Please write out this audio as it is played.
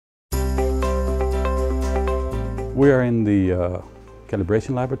We are in the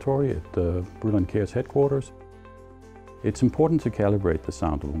calibration laboratory at Brüel Kjærs headquarters. It's important to calibrate the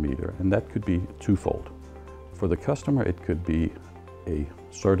sound of a meter, and that could be twofold. For the customer, it could be a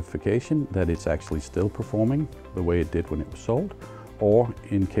certification that it's actually still performing the way it did when it was sold, or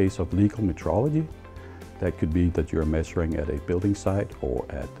in case of legal metrology, that could be that you're measuring at a building site or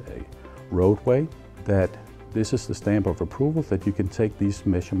at a roadway, that this is the stamp of approval that you can take these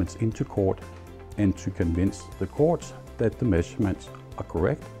measurements into court and to convince the courts that the measurements are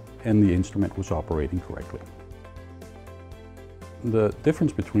correct and the instrument was operating correctly. The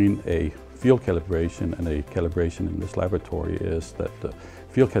difference between a field calibration and a calibration in this laboratory is that the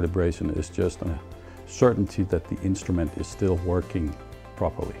field calibration is just a certainty that the instrument is still working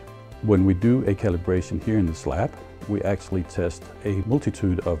properly. When we do a calibration here in this lab, we actually test a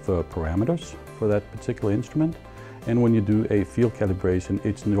multitude of parameters for that particular instrument. And when you do a field calibration,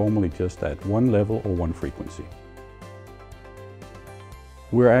 it's normally just at one level or one frequency.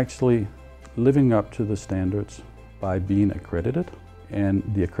 We're actually living up to the standards by being accredited, and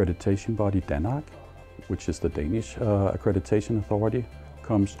the accreditation body DANARC, which is the Danish accreditation authority,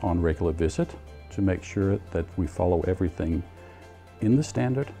 comes on regular visit to make sure that we follow everything in the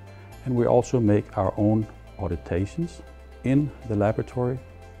standard, and we also make our own auditations in the laboratory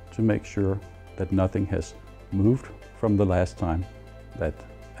to make sure that nothing has moved from the last time that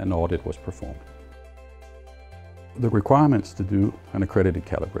an audit was performed. The requirements to do an accredited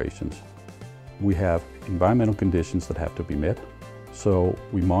calibrations: we have environmental conditions that have to be met, so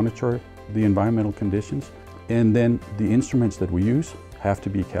we monitor the environmental conditions, and then the instruments that we use have to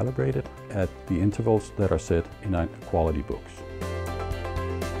be calibrated at the intervals that are set in our quality books.